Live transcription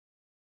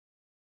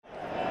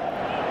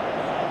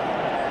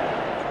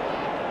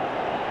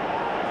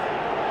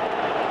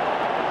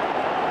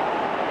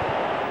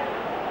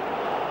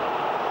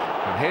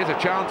here's a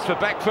chance for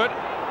Beckford.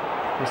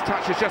 His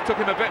touches just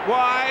took him a bit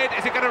wide.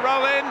 Is it going to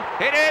roll in?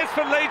 It is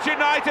for Leeds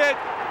United.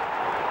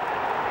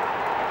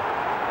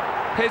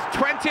 His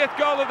 20th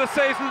goal of the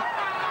season,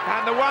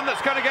 and the one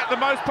that's going to get the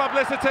most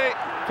publicity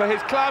for his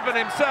club and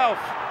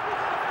himself.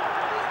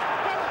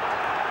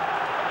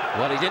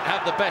 Well, he didn't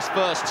have the best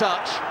first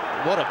touch.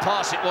 What a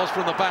pass it was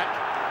from the back.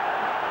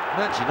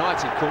 Man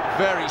United caught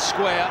very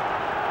square.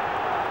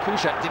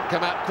 Kuszczak didn't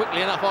come out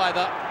quickly enough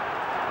either.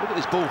 Look at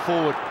this ball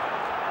forward.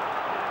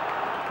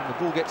 And the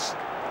ball gets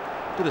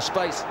a bit of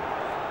space.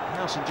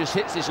 Howson just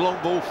hits this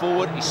long ball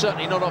forward. He's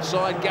certainly not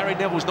offside. Gary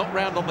Neville's not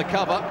round on the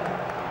cover.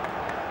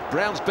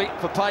 Brown's beaten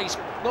for pace.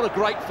 Not a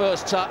great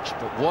first touch,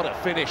 but what a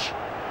finish.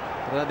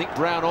 But I don't think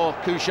Brown or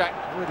Kuszczak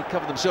really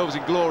covered themselves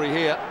in glory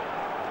here.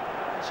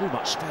 Too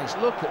much space.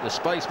 Look at the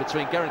space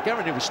between Gary.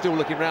 Gary Neville's still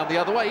looking round the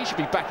other way. He should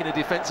be back in a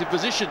defensive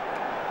position.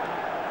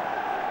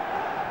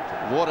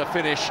 What a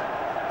finish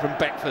from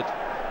Beckford.